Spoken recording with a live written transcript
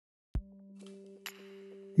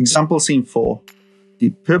Example scene 4. The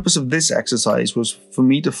purpose of this exercise was for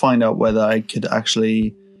me to find out whether I could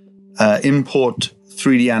actually import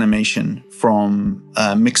 3D animation from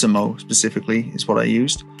Mixamo specifically is what I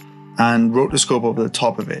used, and rotoscope over the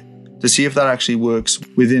top of it to see if that actually works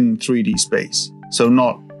within 3D space. So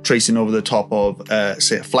not tracing over the top of,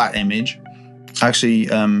 say, a flat image, actually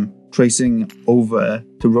tracing over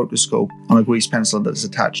to rotoscope on a grease pencil that's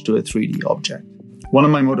attached to a 3D object. One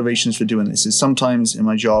of my motivations for doing this is sometimes in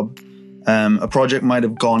my job, a project might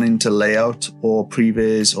have gone into layout or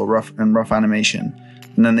previs or rough animation,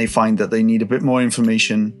 and then they find that they need a bit more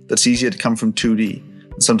information that's easier to come from 2D.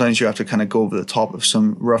 And sometimes you have to kind of go over the top of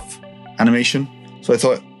some rough animation. So I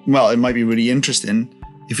thought, well, it might be really interesting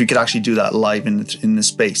if we could actually do that live in the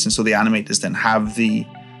space. And so the animators then have the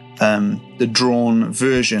drawn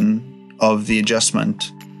version of the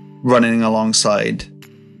adjustment running alongside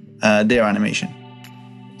their animation.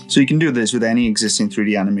 So you can do this with any existing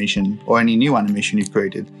 3D animation or any new animation you've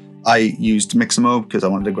created. I used Mixamo because I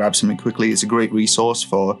wanted to grab something quickly. It's a great resource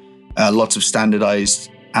for lots of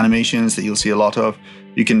standardized animations that you'll see a lot of.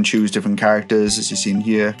 You can choose different characters, as you see in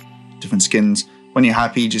here, different skins. When you're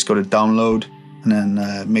happy, just go to download and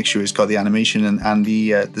then make sure it's got the animation and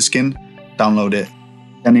the skin. Download it,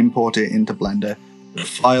 then import it into Blender.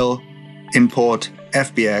 File, import,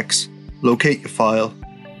 FBX, locate your file,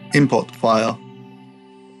 import the file.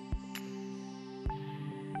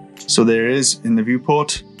 So there it is in the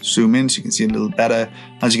viewport. Zoom in so you can see a little better.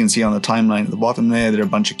 As you can see on the timeline at the bottom there are a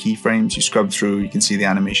bunch of keyframes. You scrub through, you can see the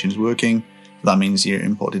animation is working. That means you're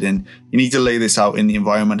imported in. You need to lay this out in the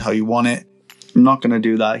environment how you want it. I'm not going to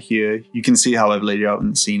do that here. You can see how I've laid it out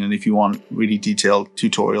in the scene, and if you want really detailed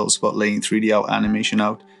tutorials about laying 3D out animation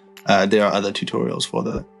out, there are other tutorials for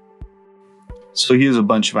that. So here's a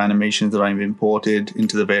bunch of animations that I've imported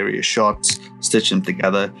into the various shots, stitched them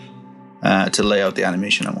together to lay out the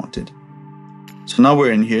animation I wanted. So now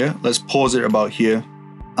we're in here. Let's pause it about here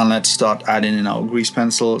and let's start adding in our grease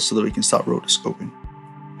pencil so that we can start rotoscoping.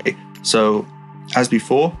 Okay, so as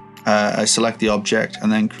before, I select the object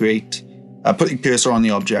and then create, put the cursor on the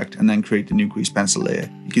object and then create the new grease pencil layer.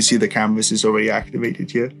 You can see the canvas is already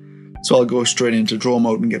activated here. So I'll go straight into draw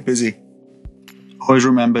mode and get busy. Always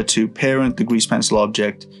remember to parent the grease pencil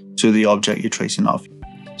object to the object you're tracing off.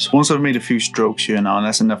 So once I've made a few strokes here now, and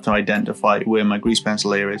that's enough to identify where my grease pencil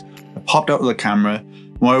layer is, I popped out of the camera.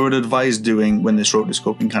 What I would advise doing when this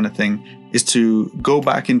rotoscoping kind of thing is to go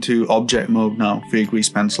back into object mode now for your grease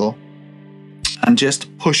pencil and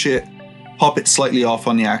just push it, pop it slightly off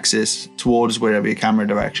on the axis towards wherever your camera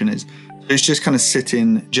direction is. So it's just kind of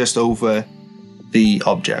sitting just over the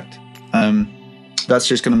object. That's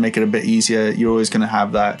just going to make it a bit easier. You're always going to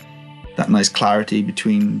have that nice clarity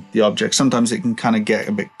between the objects. Sometimes it can kind of get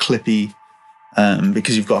a bit clippy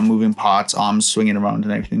because you've got moving parts, arms swinging around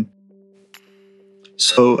and everything.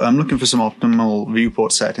 So I'm looking for some optimal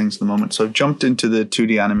viewport settings at the moment. So I've jumped into the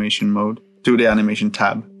 2D animation mode, 2D animation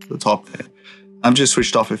tab at the top there. I've just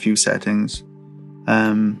switched off a few settings.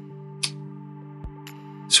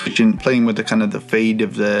 Playing with the kind of the fade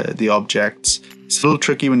of the objects. It's a little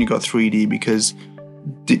tricky when you've got 3D because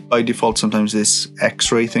by default sometimes this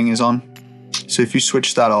X-ray thing is on. So if you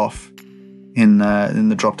switch that off in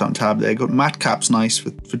the drop-down tab there, matte cap's nice for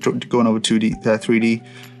going over 3D.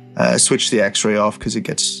 Switch the X-ray off because it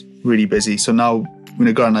gets really busy. So now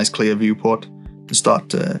we've got a nice clear viewport to start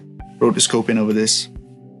rotoscoping over this.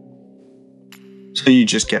 So you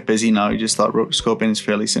just get busy now. You just start rotoscoping. It's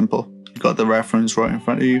fairly simple. You've got the reference right in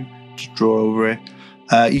front of you. Just draw over it.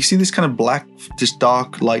 You see this kind of black, this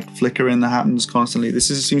dark light flickering that happens constantly. This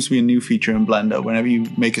seems to be a new feature in Blender. Whenever you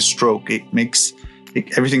make a stroke,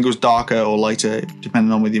 everything goes darker or lighter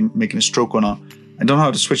depending on whether you're making a stroke or not. I don't know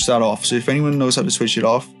how to switch that off. So if anyone knows how to switch it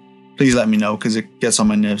off, please let me know because it gets on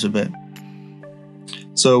my nerves a bit.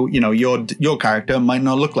 So, you know, your character might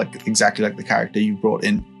not look like exactly like the character you brought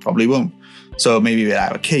in. Probably won't. So maybe you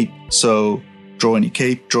have a cape. So draw in your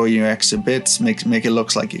cape, draw your extra bits, make it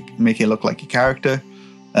look like your character.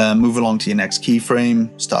 Move along to your next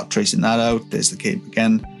keyframe, start tracing that out. There's the cape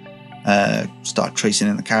again. Start tracing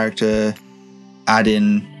in the character, add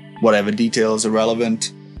in whatever details are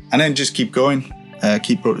relevant, and then just keep going.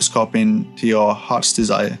 Keep rotoscoping to your heart's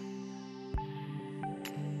desire.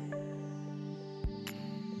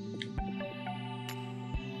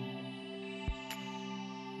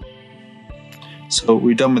 So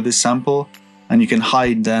we're done with this sample, and you can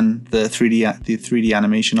hide then the 3D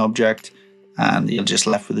animation object, and you're just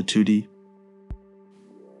left with the 2D.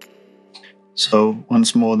 So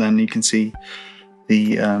once more, then you can see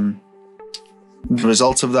the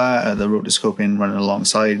results of that, the rotoscoping running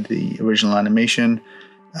alongside the original animation.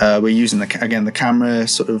 We're using the camera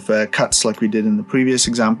sort of cuts like we did in the previous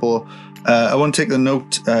example. I want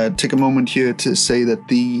to take a moment here to say that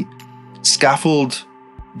the scaffold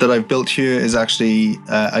that I've built here is actually,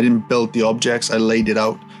 I didn't build the objects, I laid it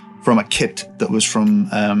out from a kit that was from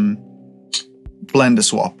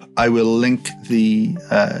Blendswap. I will link the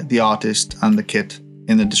artist and the kit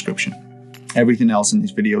in the description. Everything else in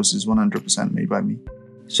these videos is 100% made by me.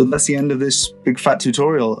 So that's the end of this big fat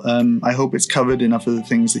tutorial. I hope it's covered enough of the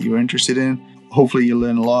things that you're interested in. Hopefully you'll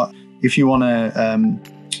learn a lot. If you want to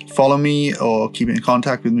follow me or keep in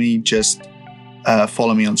contact with me, just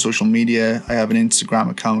follow me on social media. I have an Instagram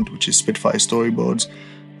account, which is Spitfire Storyboards.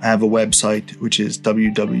 I have a website, which is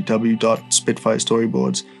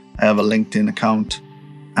www.spitfirestoryboards. I have a LinkedIn account,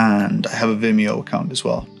 and I have a Vimeo account as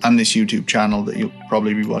well, and this YouTube channel that you'll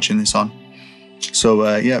probably be watching this on.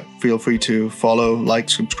 So yeah, feel free to follow, like,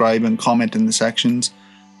 subscribe, and comment in the sections.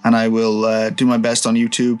 And I will do my best on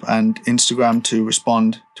YouTube and Instagram to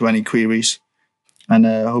respond to any queries. And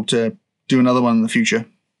I hope to do another one in the future.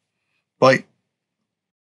 Bye.